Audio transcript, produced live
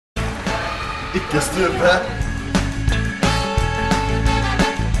Ikke stupe.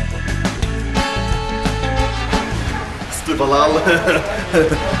 Stubalal.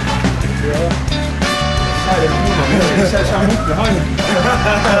 Ja. Kjære mora mi, jeg kommer opp med han.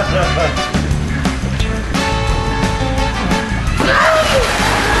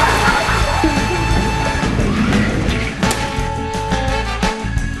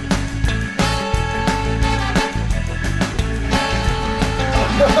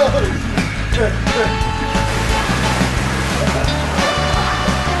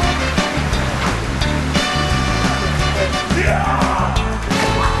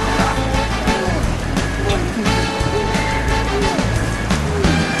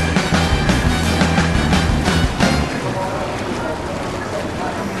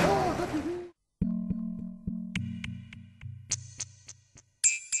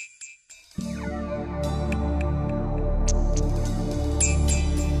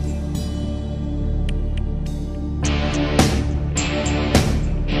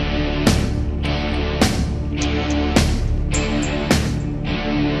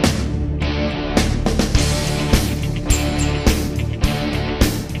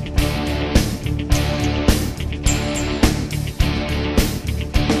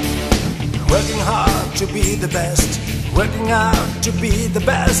 Working hard to be the best, working out to be the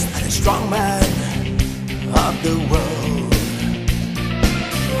best, and a strong man of the world.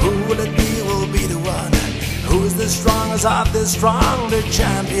 Who will it be? Will be the one who's the strongest of the strong, the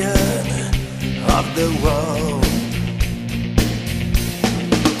champion of the world.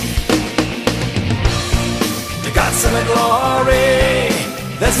 The guts and the glory,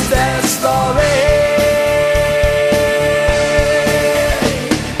 this is their story.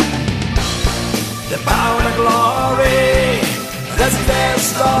 The power and the glory, that's their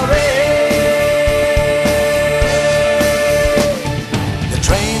story. The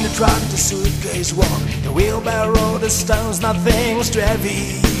train, the truck, the suitcase walk, the wheelbarrow, the stones, nothing's too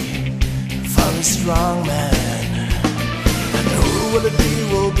heavy for a strong man. And who will it be?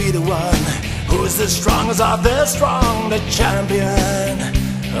 Will be the one who's the strongest of the strong, the champion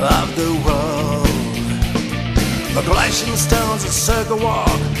of the world. The Galatian stones, a circle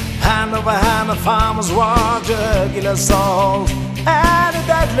walk, hand over hand, a farmer's walk, jugular assault, and a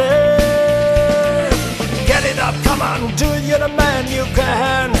deadlift. Get it up, come on, do it, you're the man, you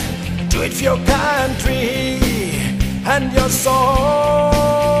can. Do it for your country and your soul.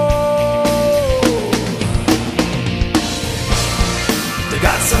 The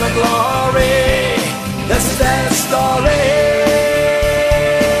guts and the glory, this is their story.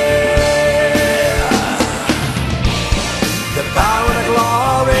 The power and the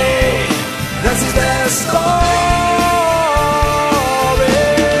glory, this is their story.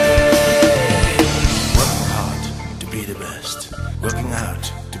 Working hard to be the best, working out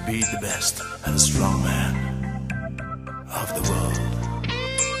to be the best, and a strong man of the world.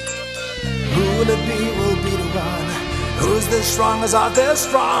 Who will it be? Will be the one who's the strongest of the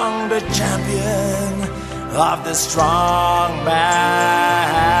strong, the champion of the strong man.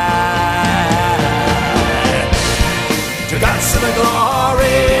 To guts and the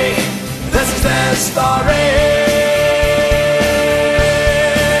glory, this is their story.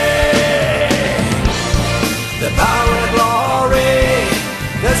 The power and the glory,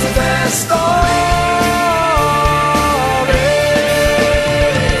 this is their story.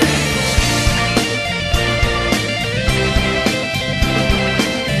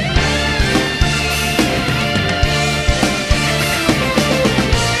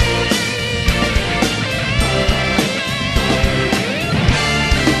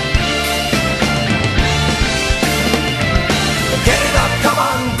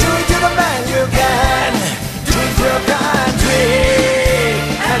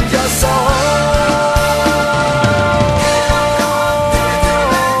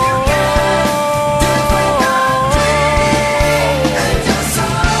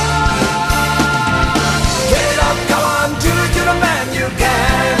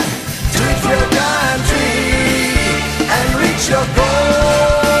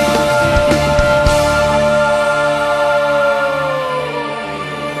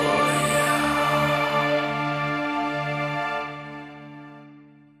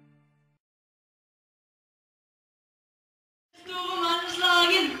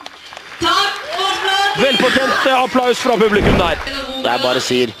 Velfortjent applaus fra publikum der. Jeg bare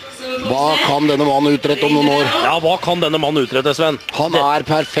sier, hva kan denne mannen utrette om noen år? Ja, hva kan denne mannen utrette, Sven? Han er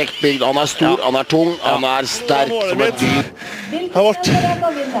perfekt bygd, han er stor, han er tung, han er sterk som et dyr. Jeg har vært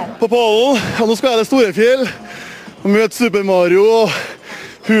på Pålen, og nå skal jeg til Storefjell og møte Super Mario og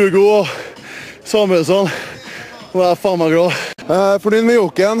Hugo og Samuelsson. Og jeg er faen meg glad. Fornøyd med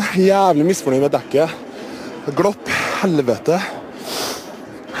joken, jævlig misfornøyd med dekket. Glopp, helvete.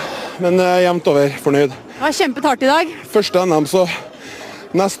 Men jevnt over fornøyd. Det var kjempehardt i dag. Første NM, så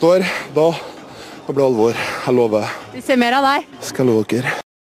neste år, da blir det alvor. Jeg lover. Vi ser mer av deg. Skal jeg love dere.